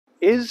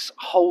is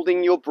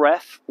holding your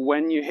breath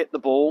when you hit the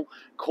ball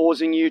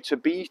causing you to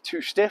be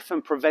too stiff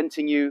and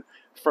preventing you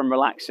from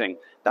relaxing?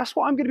 That's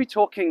what I'm going to be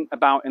talking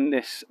about in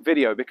this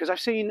video, because I've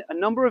seen a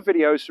number of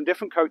videos from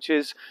different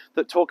coaches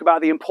that talk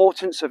about the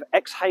importance of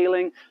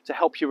exhaling to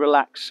help you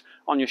relax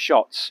on your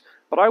shots.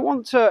 But I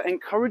want to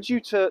encourage you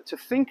to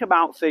think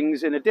about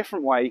things in a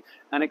different way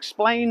and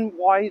explain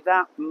why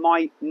that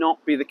might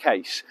not be the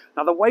case.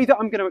 Now, the way that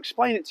I'm going to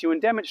explain it to you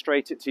and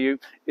demonstrate it to you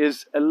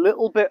is a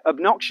little bit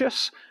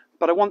obnoxious,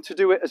 but I want to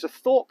do it as a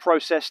thought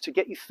process to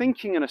get you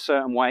thinking in a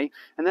certain way,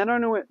 and then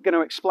I'm going to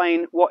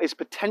explain what is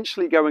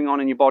potentially going on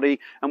in your body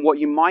and what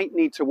you might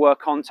need to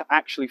work on to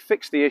actually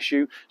fix the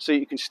issue so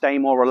you can stay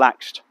more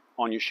relaxed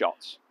on your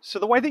shots. So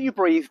the way that you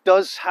breathe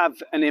does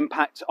have an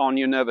impact on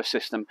your nervous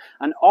system,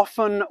 and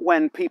often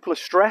when people are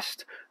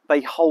stressed,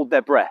 they hold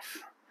their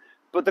breath.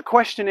 But the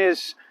question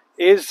is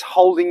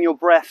holding your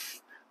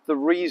breath the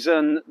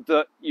reason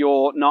that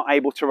you're not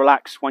able to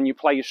relax when you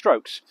play your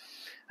strokes?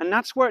 And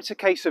that's where it's a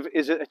case of,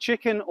 is it a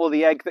chicken or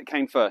the egg that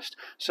came first?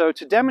 So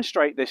to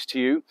demonstrate this to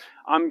you,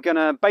 I'm going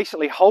to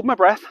basically hold my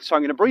breath. So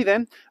I'm going to breathe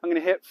in, I'm going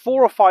to hit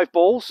 4 or 5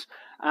 balls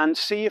and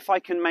see if I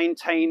can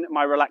maintain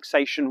my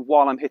relaxation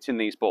while I'm hitting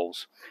these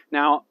balls.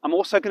 Now, I'm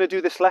also going to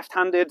do this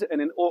left-handed and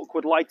in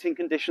awkward lighting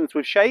conditions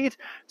with shade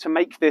to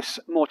make this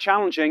more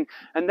challenging.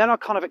 And then I'll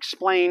kind of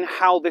explain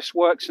how this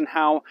works and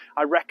how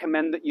I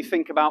recommend that you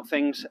think about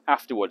things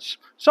afterwards.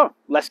 So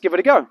let's give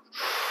it a go.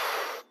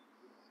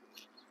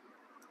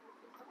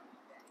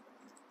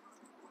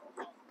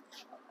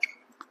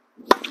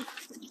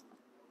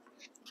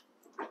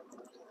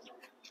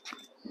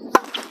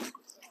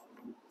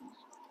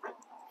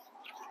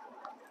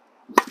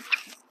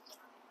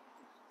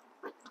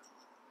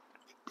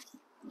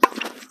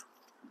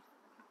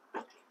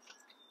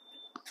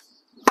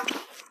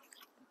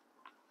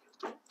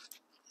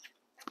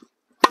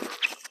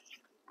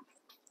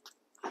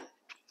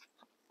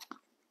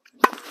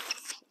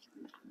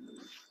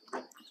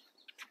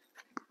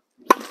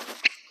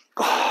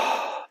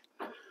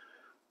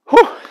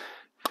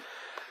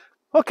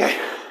 Okay,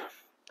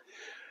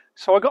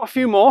 so I got a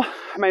few more,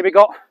 maybe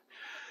got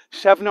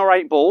 7 or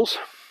 8 balls,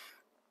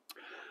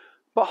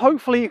 but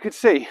hopefully you could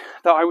see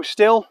that I was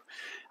still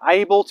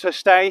able to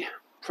stay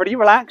pretty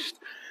relaxed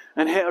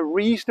and hit a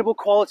reasonable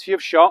quality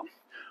of shot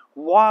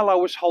while I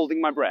was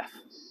holding my breath.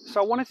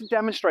 So I wanted to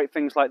demonstrate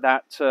things like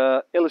that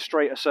to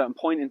illustrate a certain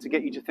point and to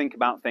get you to think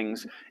about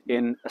things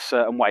in a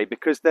certain way,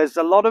 because there's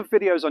a lot of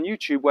videos on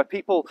YouTube where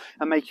people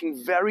are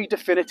making very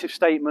definitive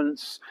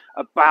statements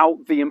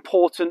about the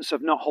importance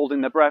of not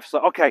holding their breath. So,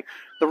 okay,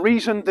 the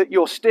reason that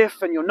you're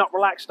stiff and you're not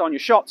relaxed on your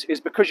shots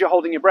is because you're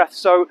holding your breath.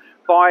 So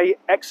by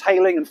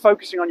exhaling and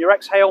focusing on your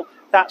exhale,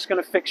 that's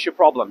going to fix your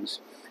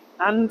problems.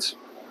 And,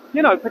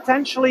 you know,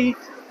 potentially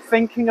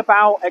thinking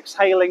about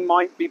exhaling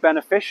might be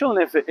beneficial,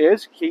 and if it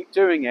is, keep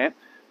doing it.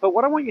 But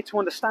what I want you to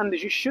understand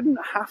is you shouldn't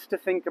have to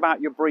think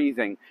about your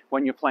breathing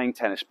when you're playing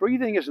tennis.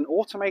 Breathing is an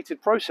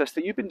automated process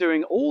that you've been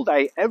doing all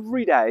day,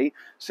 every day,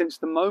 since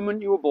the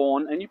moment you were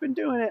born, and you've been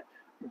doing it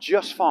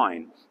just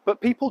fine. But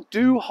people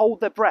do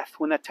hold their breath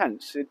when they're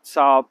tense. It's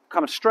our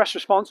kind of stress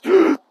response.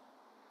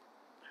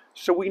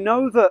 So we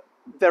know that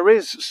there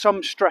is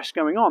some stress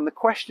going on. The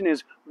question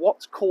is,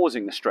 what's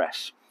causing the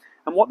stress?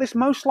 And what this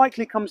most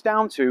likely comes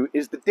down to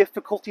is the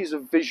difficulties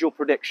of visual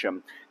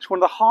prediction. It's one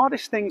of the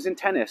hardest things in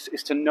tennis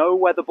is to know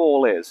where the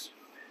ball is.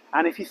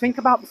 And if you think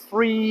about the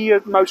 3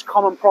 most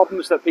common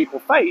problems that people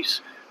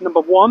face, number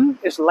 1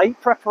 is late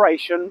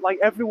preparation. Like,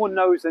 everyone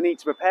knows they need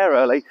to prepare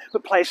early,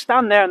 but players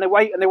stand there and they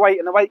wait and they wait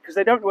and they wait because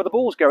they don't know where the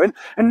ball's going,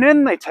 and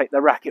then they take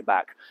their racket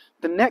back.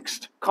 The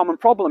next common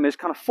problem is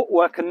kind of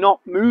footwork and not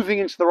moving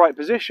into the right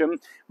position,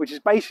 which is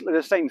basically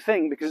the same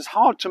thing, because it's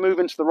hard to move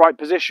into the right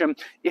position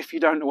if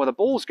you don't know where the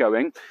ball's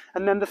going.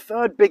 And then the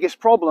third biggest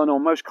problem, or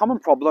most common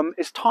problem,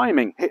 is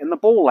timing, hitting the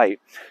ball late.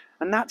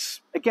 And that's,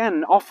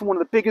 again, often one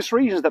of the biggest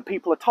reasons that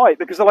people are tight,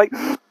 because they're like,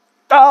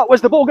 where's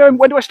the ball going?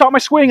 When do I start my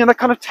swing? And they're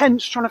kind of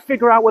tense, trying to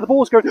figure out where the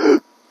ball's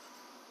going.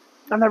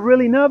 And they're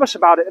really nervous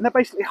about it, and they're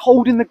basically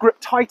holding the grip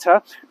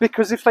tighter,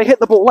 because if they hit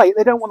the ball late,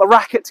 they don't want the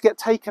racket to get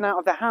taken out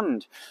of their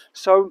hand.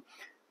 So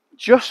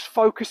just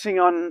focusing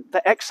on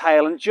the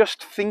exhale and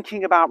just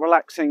thinking about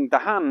relaxing the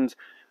hand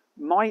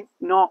might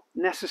not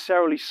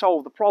necessarily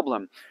solve the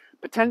problem.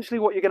 Potentially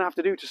what you're going to have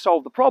to do to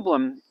solve the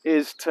problem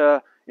is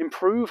to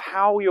improve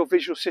how your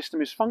visual system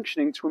is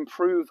functioning, to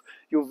improve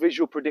your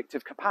visual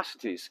predictive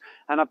capacities.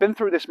 And I've been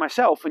through this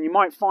myself, and you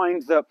might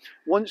find that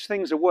once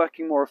things are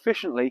working more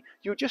efficiently,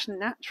 you'll just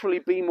naturally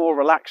be more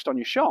relaxed on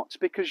your shots,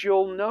 because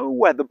you'll know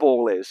where the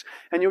ball is,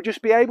 and you'll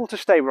just be able to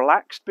stay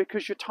relaxed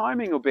because your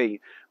timing will be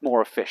more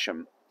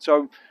efficient.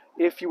 So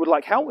if you would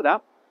like help with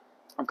that,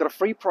 I've got a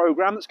free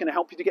program that's going to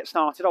help you to get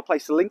started. I'll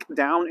place the link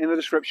down in the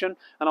description,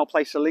 and I'll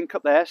place a link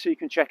up there so you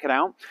can check it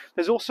out.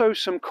 There's also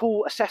some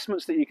cool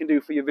assessments that you can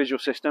do for your visual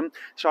system.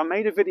 So I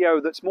made a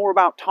video that's more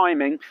about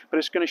timing, but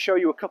it's going to show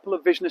you a couple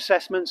of vision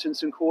assessments and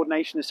some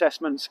coordination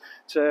assessments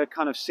to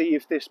kind of see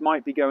if this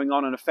might be going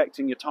on and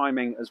affecting your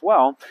timing as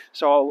well.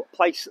 So I'll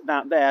place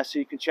that there so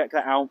you can check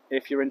that out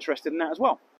if you're interested in that as well.